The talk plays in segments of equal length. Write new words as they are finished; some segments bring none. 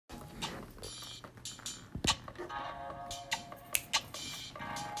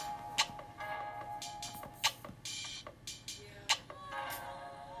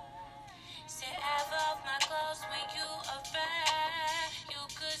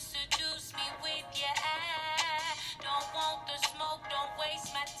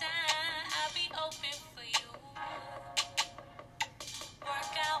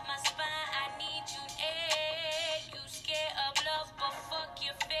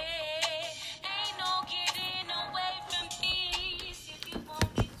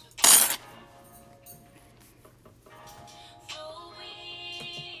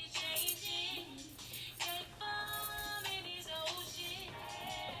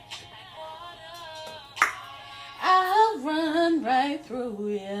shine right through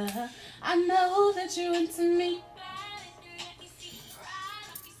you. I know that you're into me.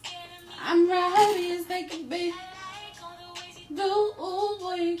 I'm ready as they can be. Ooh,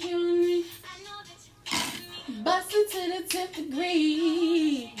 boy, you're killing me. Bust it to the 10th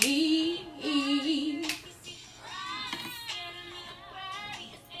degree.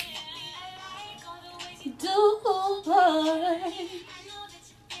 Do, boy.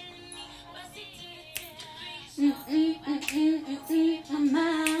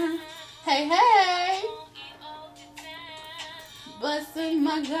 Hey, hey. Busting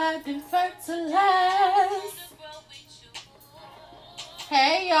my garden fertilize.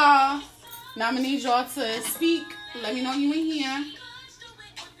 Hey, y'all. Now I'm gonna need y'all to speak. Let me know you in here.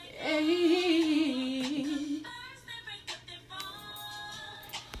 Hey.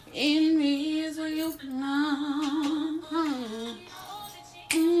 In me is where you belong.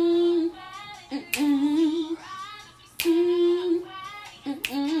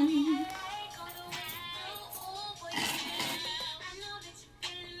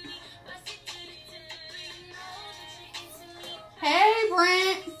 Hey,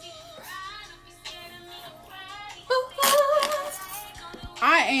 Brent.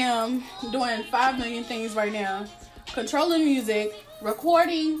 I am doing 5 million things right now. Controlling music,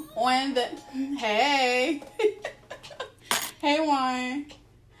 recording on the... Hey. Hey, Juan.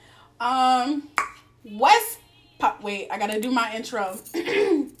 What's... Wait, I gotta do my intro.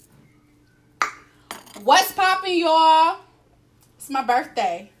 What's poppin', y'all? It's my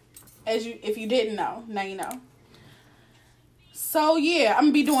birthday. If you didn't know, now you know. So, yeah, I'm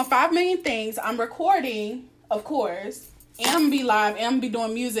gonna be doing 5 million things. I'm recording, of course. And I'm gonna be live and I'm gonna be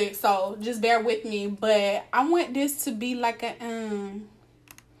doing music, so just bear with me. But I want this to be like a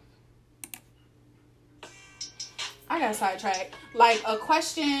I got sidetracked. Like a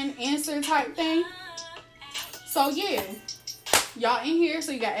question answer type thing. So yeah. Y'all in here,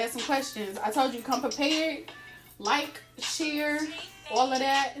 so you gotta ask some questions. I told you come prepared. Like, share, all of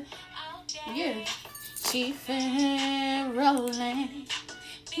that. Yeah. Chief and rolling.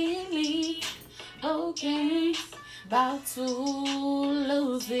 Really okay. About to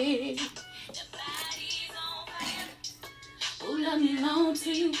lose it. Oh, let me know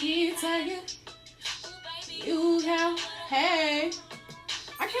till you get tired. You got, hey.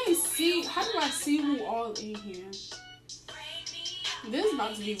 I can't see. How do I see who all in here? This is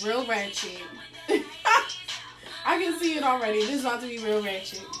about to be real ratchet. I can see it already. This is about to be real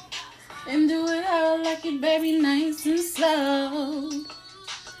ratchet. And do it all like it, baby, nice and slow.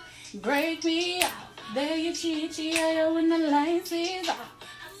 Break me out. There you cheat, when the lights is off.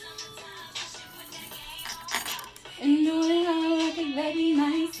 And do it all like it, baby,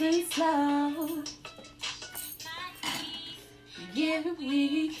 nice and slow. Get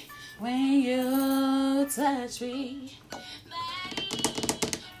weak when you touch me.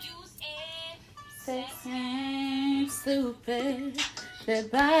 Sex ain't stupid. Their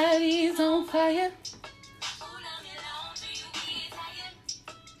body's on fire.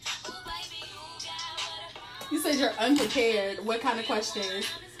 You said you're unprepared. What kind of questions?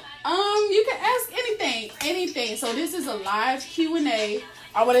 You can ask anything. So this is a live Q&A.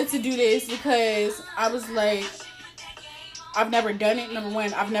 I wanted to do this because I was like, I've never done it. Number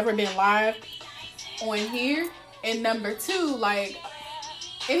one, I've never been live on here. And number two, like,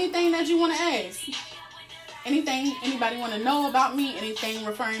 anything that you want to ask. Anything anybody want to know about me. Anything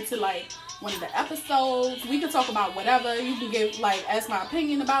referring to, like, one of the episodes. We can talk about whatever. You can give, like, ask my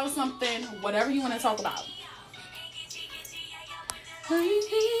opinion about something. Whatever you want to talk about.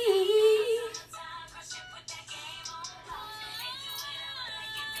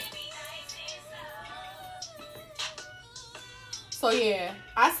 So yeah,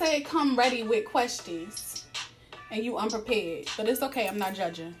 I say come ready with questions and you unprepared, but it's okay, I'm not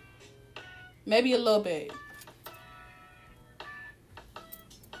judging. Maybe a little bit.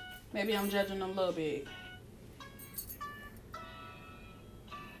 Maybe I'm judging a little bit.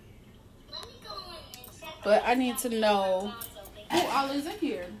 But I need to know who all is in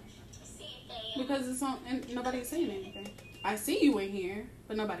here. Because it's on, and nobody is saying anything. I see you in here,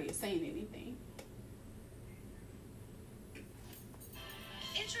 but nobody is saying anything.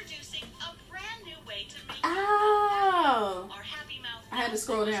 Introducing a brand new way to make Oh, our happy mouth. I had to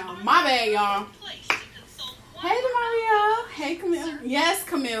scroll down. My bad, y'all. Hey, Demario. Hey, Camille. Yes,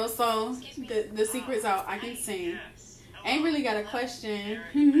 Camille. So the secret's out. I can sing. Ain't really got a question.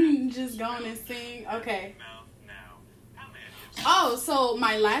 Just going and sing. Okay. Oh, so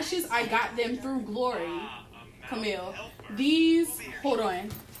my lashes, I got them through Glory, Camille. These, hold on.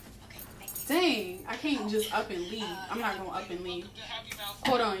 Dang, I can't just up and leave. I'm not going to up and leave.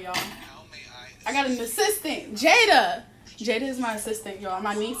 Hold on, y'all. I got an assistant, Jada. Jada is my assistant, y'all.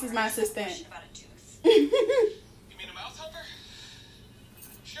 My niece is my assistant. You mean a mouse helper?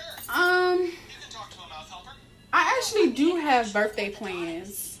 Sure. You can talk to a mouse helper. I actually do have birthday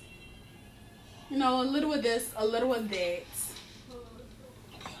plans. You know, a little of this, a little of that.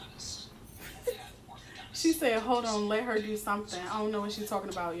 She said, hold on, let her do something. I don't know what she's talking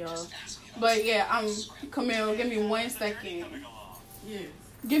about, y'all. But yeah, Camille, give me 1 second. Yeah.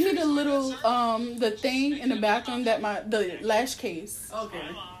 Give me the little, the thing in the bathroom that the lash case. Okay.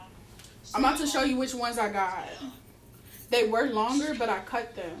 I'm about to show you which ones I got. They were longer, but I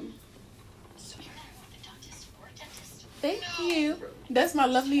cut them. Thank you. That's my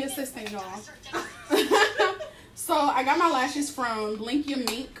lovely assistant, y'all. So I got my lashes from Blink Your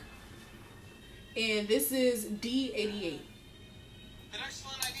Mink. And this is D88. An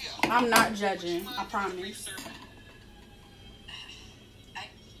excellent idea. I'm not judging, I promise.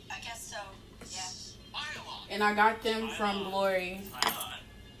 I guess so, yeah. And I got them from Glory.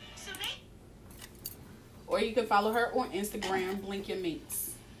 Or you can follow her on Instagram, Blink Your Minks.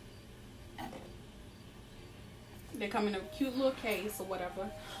 They come in a cute little case or whatever.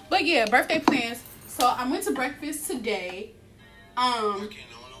 But yeah, birthday plans. So I went to breakfast today.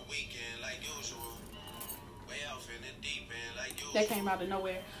 That came out of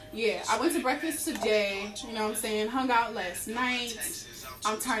nowhere. Yeah, I went to breakfast today. You know what I'm saying? Hung out last night.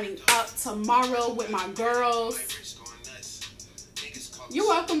 I'm turning up tomorrow with my girls. You're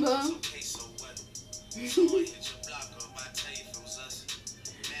welcome, boo.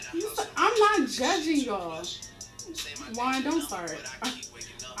 I'm not judging y'all. Juan, don't start.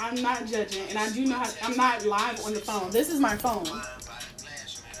 I'm not judging, and I do know I'm not live on the phone. This is my phone.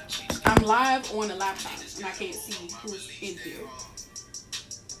 I'm live on a laptop, and I can't see who's in here.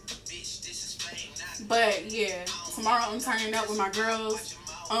 But yeah, tomorrow I'm turning up with my girls.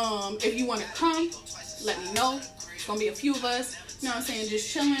 If you want to come, let me know. It's gonna be a few of us. You know what I'm saying? Just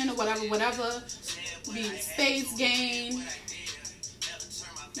chilling or whatever. Be spades game.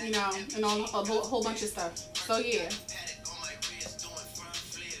 You know, and a whole bunch of stuff. So yeah.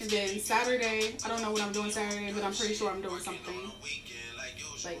 And then Saturday, I don't know what I'm doing Saturday, but I'm pretty sure I'm doing something.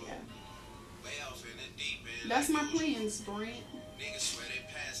 But yeah. That's my plans, Brent.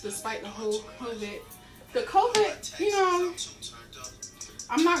 Despite the whole COVID. The COVID, you know,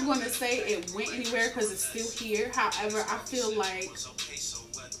 I'm not going to say it went anywhere because it's still here. However, I feel like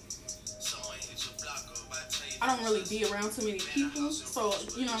I don't really be around too many people. So,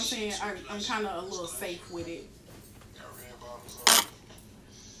 you know what I'm saying? I'm kind of a little safe with it.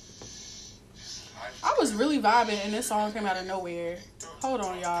 I was really vibing and this song came out of nowhere. Hold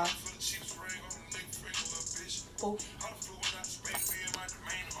on, y'all. Oh.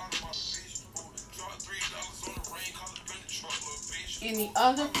 Any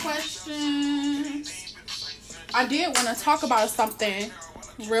other questions? I did want to talk about something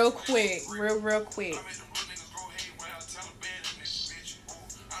real quick. Real quick.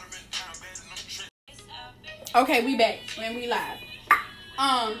 Okay, we back and we live.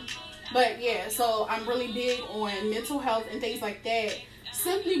 But yeah, so I'm really big on mental health and things like that.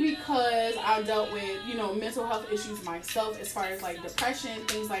 Simply because I dealt with, you know, mental health issues myself as far as like depression,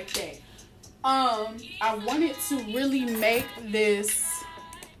 things like that. I wanted to really make this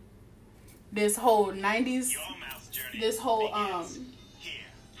whole 90s, this whole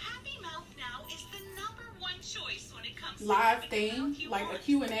live thing, like a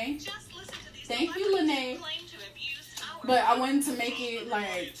Q&A. Thank you, Lene. But I wanted to make it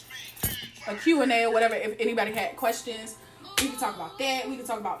like a Q&A or whatever. If anybody had questions, we can talk about that. We can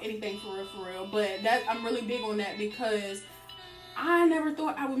talk about anything for real. But that I'm really big on that because I never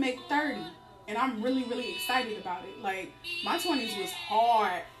thought I would make 30. And I'm really, really excited about it. Like, my 20s was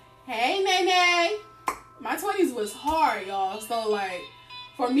hard. Hey, Nene. My 20s was hard, y'all. So, like,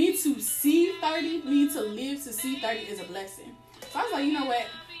 for me to see 30, me to live to see 30 is a blessing. So, I was like, you know what?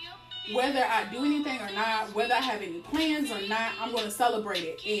 Whether I do anything or not, whether I have any plans or not, I'm going to celebrate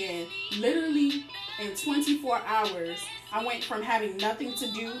it. And literally, in 24 hours, I went from having nothing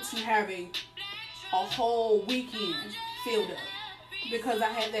to do to having a whole weekend filled up. Because I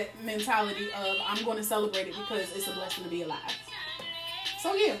had that mentality of I'm going to celebrate it because it's a blessing to be alive.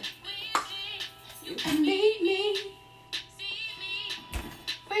 So yeah, you can leave me,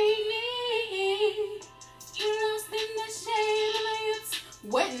 free me, you're lost in the shade of lights.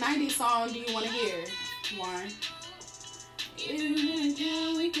 What 90s song do you want to hear, Warren?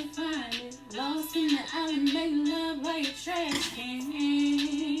 If we can find it, lost in the alley, make love like a trash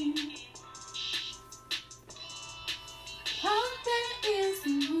can. Hope there is a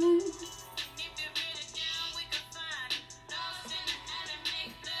moon.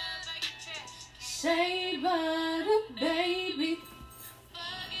 Shade butter, baby.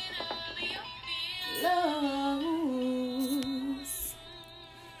 close.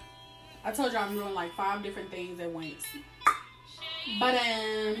 I told you I'm doing like 5 different things at once. But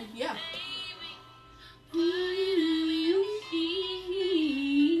yeah.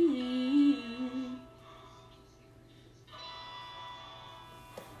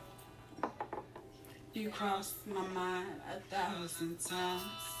 You crossed my mind 1,000 times.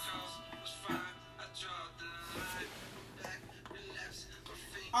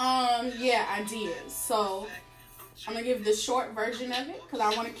 Yeah, I did. So I'm gonna give the short version of it because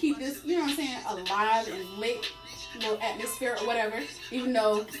I want to keep this, you know what I'm saying, alive and lit, little atmosphere or whatever. Even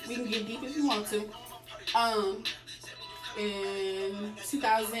though we can get deep if you want to. In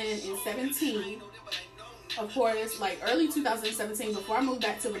 2017, of course, like early 2017, before I moved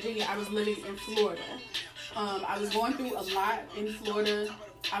back to Virginia, I was living in Florida. I was going through a lot in Florida.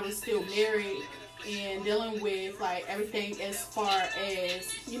 I was still married and dealing with like everything as far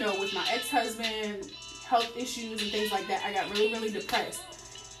as, you know, with my ex-husband, health issues and things like that. I got really, really depressed.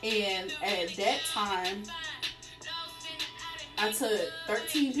 And at that time, I took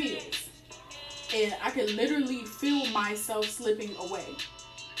 13 pills. And I could literally feel myself slipping away.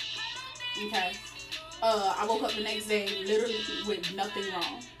 Okay. I woke up the next day literally with nothing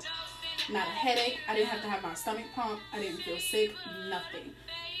wrong. Not a headache. I didn't have to have my stomach pumped. I didn't feel sick. Nothing.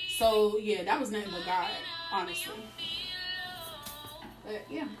 So, yeah, that was nothing but God, honestly. But,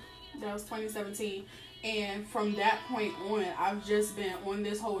 yeah, that was 2017. And from that point on, I've just been on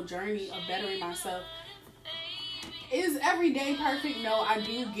this whole journey of bettering myself. Is every day perfect? No, I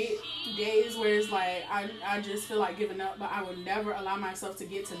do get days where it's like I just feel like giving up, but I would never allow myself to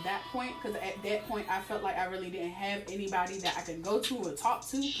get to that point, because at that point I felt like I really didn't have anybody that I could go to or talk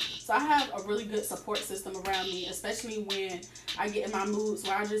to. So I have a really good support system around me, especially when I get in my moods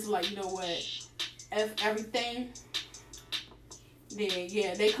where I just like, you know what, F everything. Then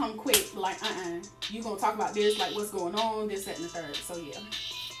yeah, they come quick, like you gonna talk about this, like what's going on, this, that, and the third. So yeah.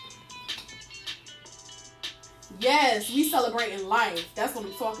 Yes, we celebrating life. That's what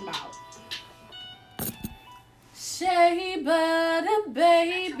I'm talking about. Shea butter,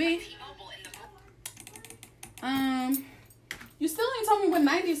 baby. You still ain't told me what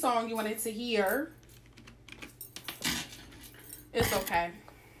 90s song you wanted to hear. It's okay.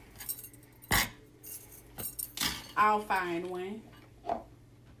 I'll find one.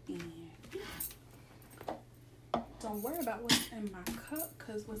 Don't worry about what's in my cup,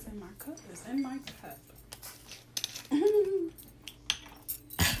 because what's in my cup is in my cup.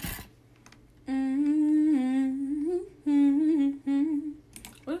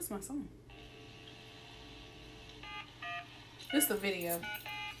 What is my song? It's the video.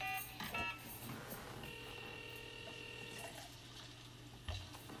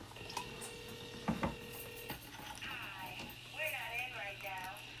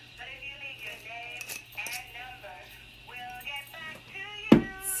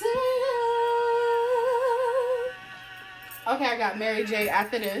 Okay, I got Mary J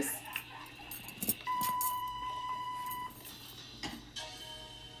after this.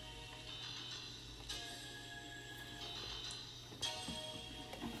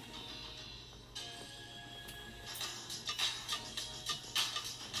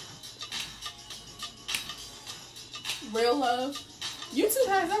 Real Love. YouTube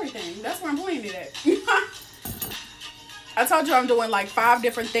has everything. That's where I'm playing it at. I told you I'm doing like 5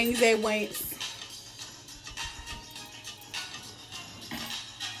 different things at once.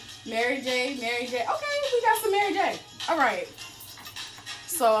 Mary J, Mary J. Okay, we got some Mary J. All right.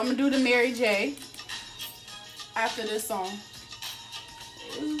 So I'm going to do the Mary J after this song.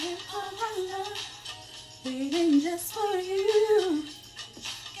 Waiting just for you.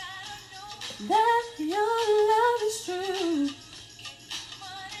 That your love is true.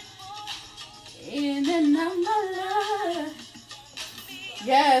 In and out my life.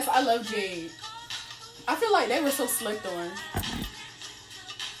 Yes, I love Jade. I feel like they were so slick on.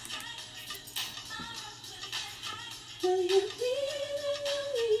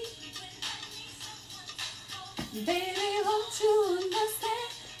 Baby, won't you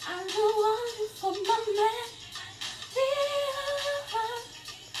understand? I'm the one for my man.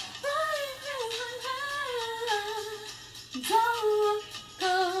 Don't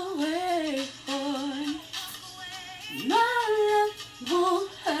walk away, boy. My love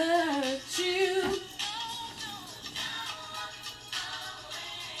won't hurt you.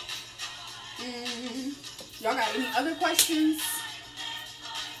 Y'all got any other questions?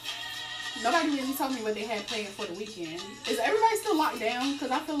 Nobody really told me what they had planned for the weekend. Is everybody still locked down?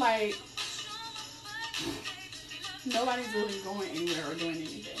 Because I feel like nobody's really going anywhere or doing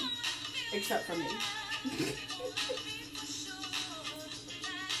anything. Except for me.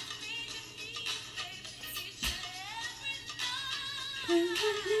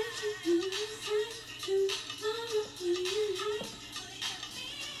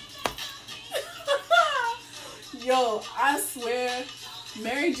 Yo, I swear,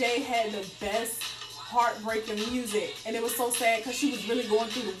 Mary J had the best heartbreaking music, and it was so sad because she was really going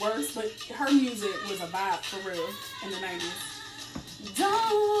through the worst, but her music was a vibe for real in the 90s.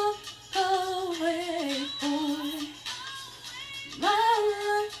 Don't walk away, boy. My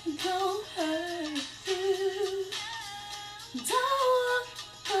love don't hurt you. Don't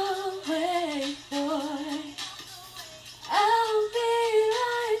walk away, boy. I'll be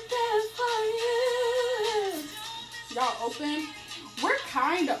right there for you. Y'all open? We're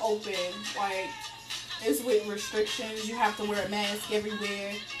kind of open. Like, it's with restrictions. You have to wear a mask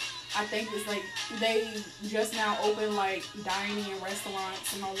everywhere. I think it's like they just now open like dining and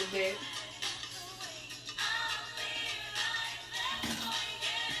restaurants and all of that.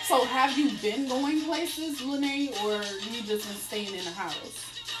 So have you been going places, Lene, or you just been staying in the house?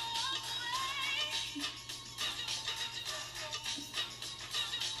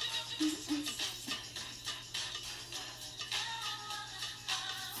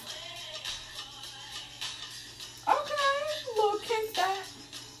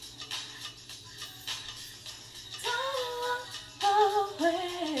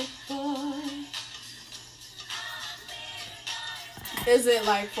 Is it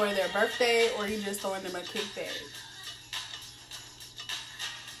like for their birthday, or you just throwing them a kick bag?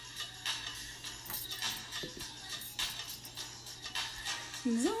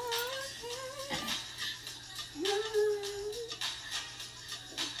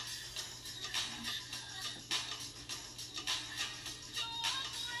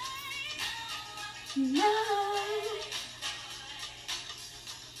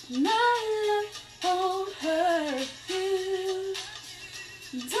 My love won't hurt you.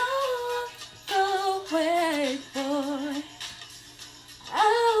 Don't go away, boy.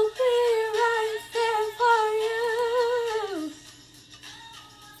 I'll be right there for you.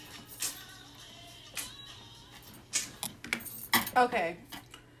 Okay.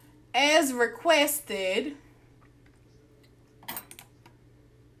 As requested,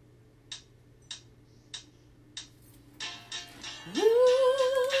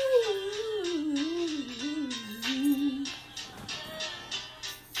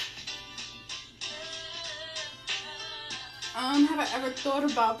 have I ever thought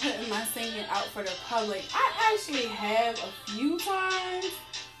about putting my singing out for the public? I actually have a few times,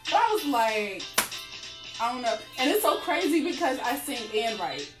 but I was like, I don't know. And it's so crazy because I sing and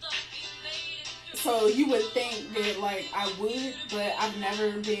write. So you would think that like I would, but I've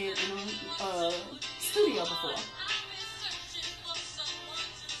never been in a studio before.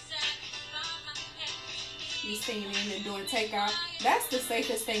 You singing and doing takeout. That's the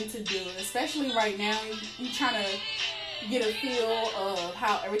safest thing to do, especially right now. You trying to get a feel of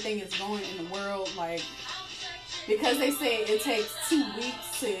how everything is going in the world, like, because they say it takes 2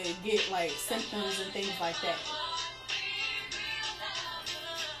 weeks to get like symptoms and things like that,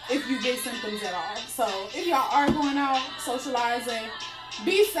 if you get symptoms at all. So if y'all are going out socializing,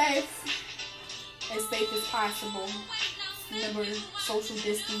 be safe, as safe as possible. Remember social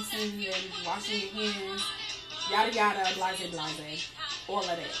distancing and washing your hands, yada yada, blase blase, all of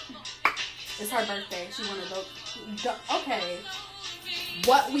that. It's her birthday. She wanna go. Okay.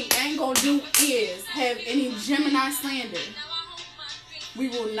 What we ain't gonna do is have any Gemini slander. We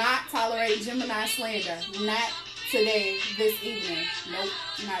will not tolerate Gemini slander. Not today, this evening. Nope,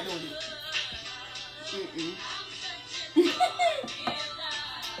 not doing it.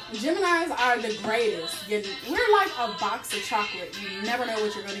 Geminis are the greatest. We're like a box of chocolate. You never know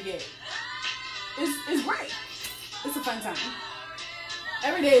what you're gonna get. It's great. It's a fun time.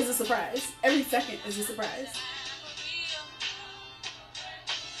 Every day is a surprise. Every second is a surprise.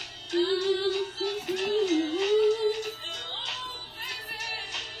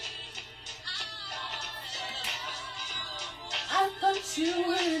 I thought you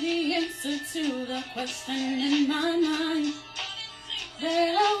were the answer to the question in my mind.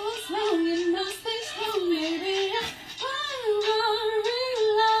 That I was wrong and I stay strong, maybe I'm in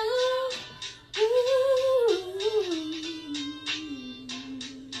love.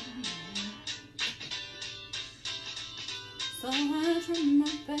 So I try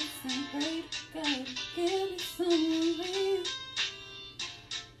my best and pray to God to give me someone real.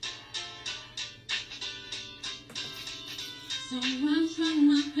 So I try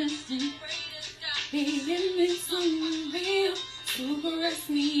my best and pray to God to give me someone real. To caress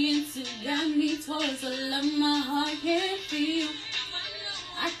me and to guide me towards a love my heart can't feel.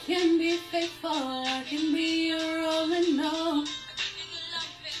 I can be faithful, I can be your all in all.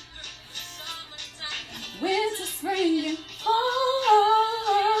 Winter, spring, and fall.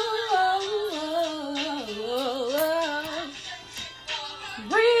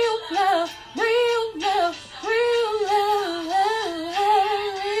 love, real love, real love,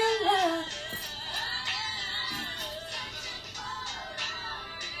 real love.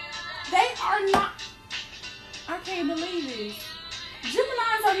 They are not. I can't believe it.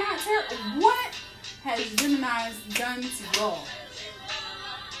 Geminis are not terrible. What has Geminis done to y'all?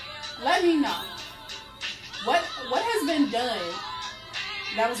 Let me know. What has been done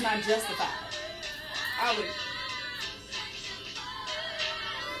that was not justified? I would.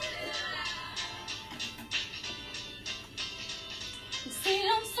 See,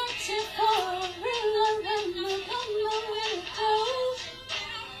 I'm searching for a real love, and I don't know where it goes.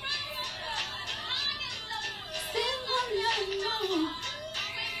 Still, I never know.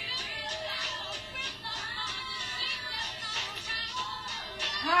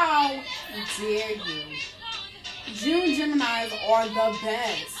 How dare you? June Geminis are the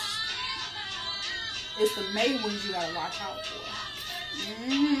best. It's the May ones you gotta watch out for.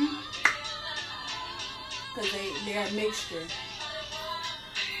 Because they're a mixture.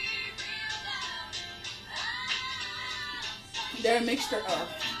 They're a mixture of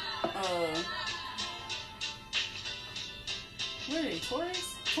what are they?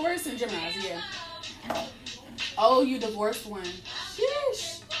 Taurus and Geminis, yeah. Oh, you divorced one.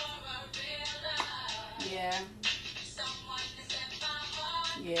 Sheesh. Yeah.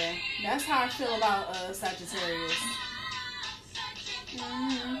 Yeah. That's how I feel about Sagittarius.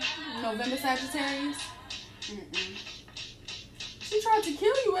 November Sagittarius. She tried to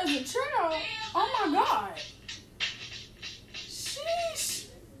kill you as a child. Oh my God. Sheesh.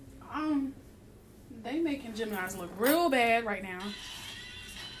 They making Geminis look real bad right now.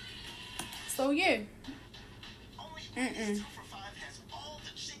 So yeah.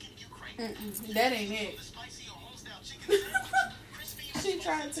 That ain't it. She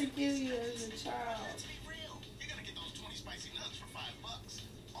tried to kill you as a child.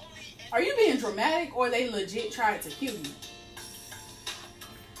 Are you being dramatic or they legit tried to kill you?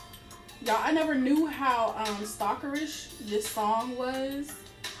 Y'all, I never knew how stalkerish this song was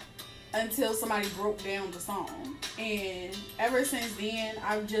until somebody broke down the song. And ever since then,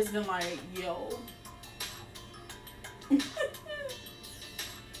 I've just been like, yo.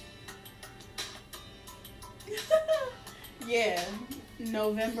 Yeah,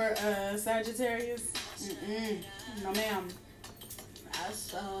 November Sagittarius. No ma'am. I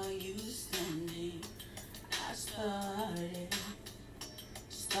saw you standing. I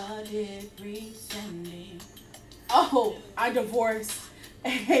started resending. Oh, I divorced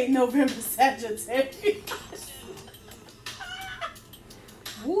a November Sagittarius.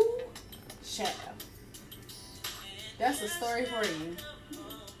 Woo, child. That's a story for you.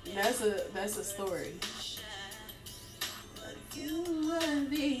 That's a story. You were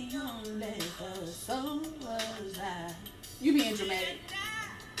the only so was I. You being dramatic.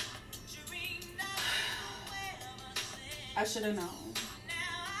 I should have known.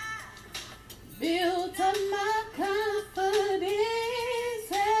 Built up my confidence,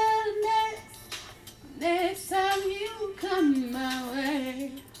 and next time you come my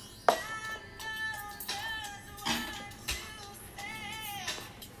way.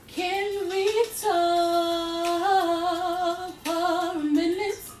 Can we talk for a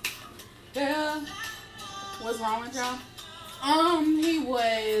minute? Girl, what's wrong with y'all? He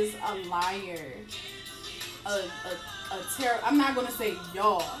was a liar. I'm not gonna say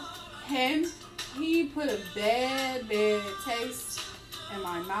y'all. Him, he put a bad taste in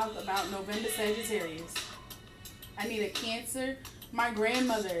my mouth about November Sagittarius. I need a Cancer. My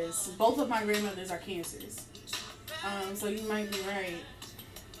grandmothers, both of my grandmothers are Cancers. So you might be right.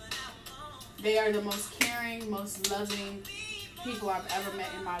 They are the most caring, most loving people I've ever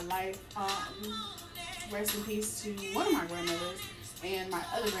met in my life. Rest in peace to one of my grandmothers, and my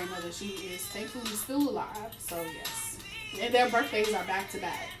other grandmother, she is thankfully still alive. So yes, and their birthdays are back to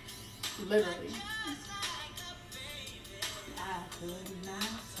back, literally.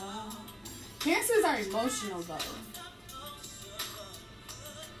 Cancers are emotional though.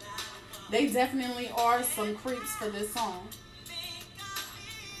 They definitely are some creeps for this song.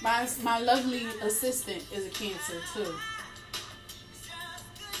 My lovely assistant is a Cancer too.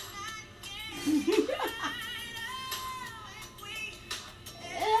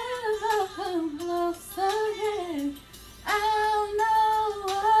 I'll know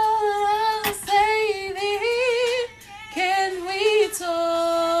what I'll say then. Can we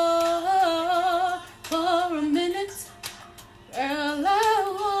talk for a minute? Girl, I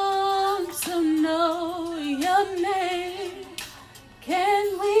want to know your name.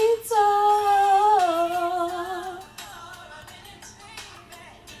 Can we talk?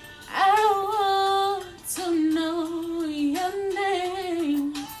 I want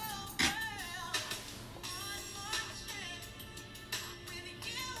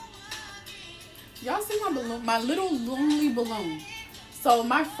Y'all see my balloon, my little lonely balloon. So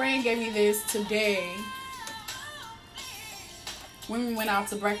my friend gave me this today when we went out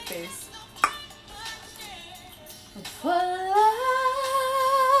to breakfast.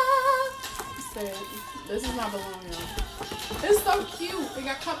 Said, this is my balloon, y'all. It's so cute. It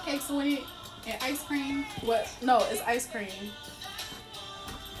got cupcakes with it and ice cream. What? No, it's ice cream.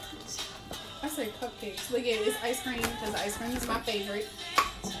 I said cupcakes. Look at it. It's ice cream because ice cream is my favorite.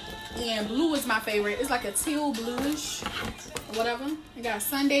 And blue is my favorite. It's like a teal bluish or whatever. It got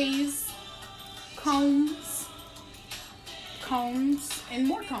sundaes, cones, and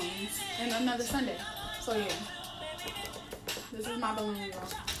more cones, and another sundae. So yeah, this is my balloon, y'all.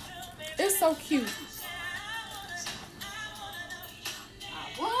 It's so cute.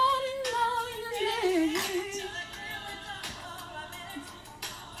 I want to know your name.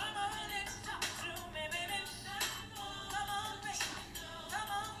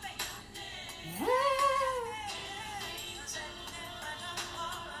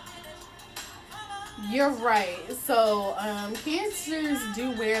 You're right. So, cancers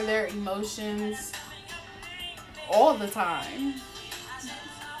do wear their emotions all the time.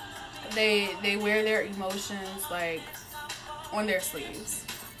 They wear their emotions like on their sleeves,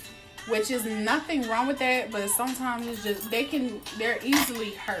 which is nothing wrong with that. But sometimes it's just they're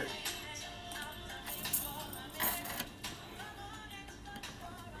easily hurt.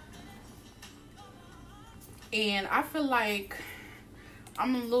 And I feel like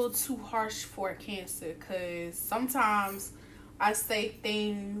I'm a little too harsh for a Cancer because sometimes I say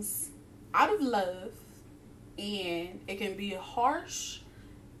things out of love and it can be harsh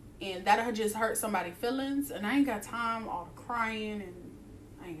and that'll just hurt somebody's feelings, and I ain't got time all the crying, and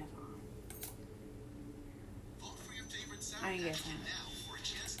I ain't got time. I ain't got time.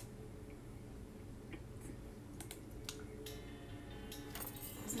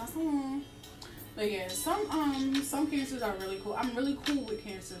 It's my song. But yeah, some cancers are really cool. I'm really cool with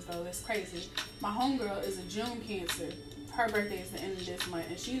cancers though. It's crazy. My homegirl is a June Cancer. Her birthday is the end of this month,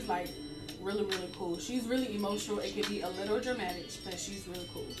 and she's like really, really cool. She's really emotional. It can be a little dramatic, but she's really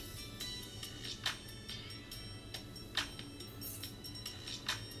cool.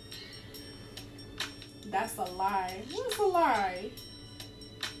 That's a lie. What's a lie?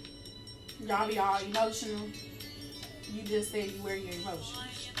 Y'all be all emotional. You just said you wear your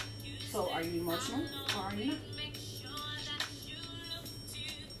emotions. So are you emotional or are you not?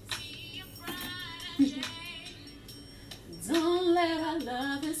 Don't let our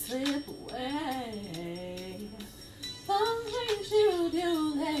love slip away. The things you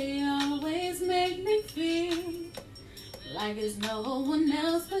do, they always make me feel like it's no one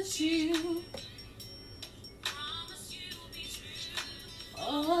else but you.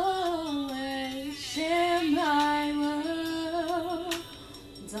 Always share my world.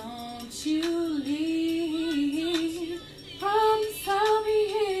 Don't you leave. Promise I'll be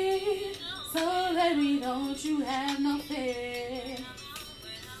here. So baby, don't you have no fear.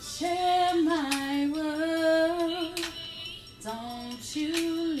 Share my world. Don't you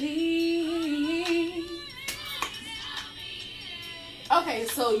leave. Okay,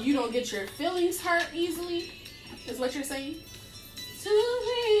 so you don't get your feelings hurt easily, is what you're saying? To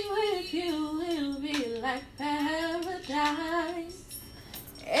be with you will be like paradise.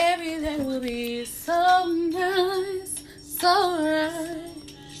 Everything will be so nice, so right.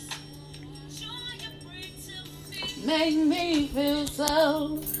 Make me feel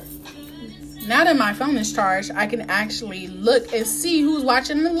so. Now that my phone is charged, I can actually look and see who's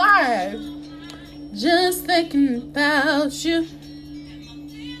watching the live. Just thinking about you.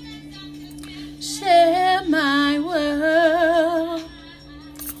 Share my world.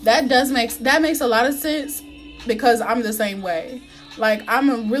 That makes a lot of sense because I'm the same way. Like,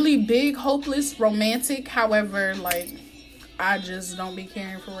 I'm a really big, hopeless romantic. However, like, I just don't be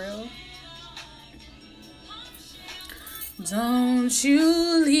caring for real. Don't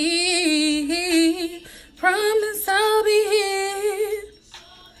you leave. Promise I'll be here.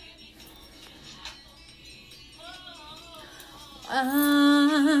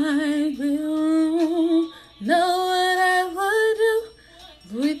 I will know what I would do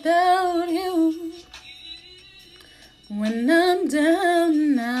without you. When I'm down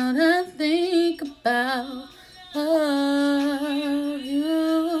and out, I think about love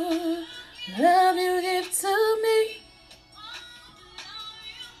you give to me.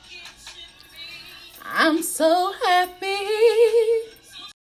 I'm so happy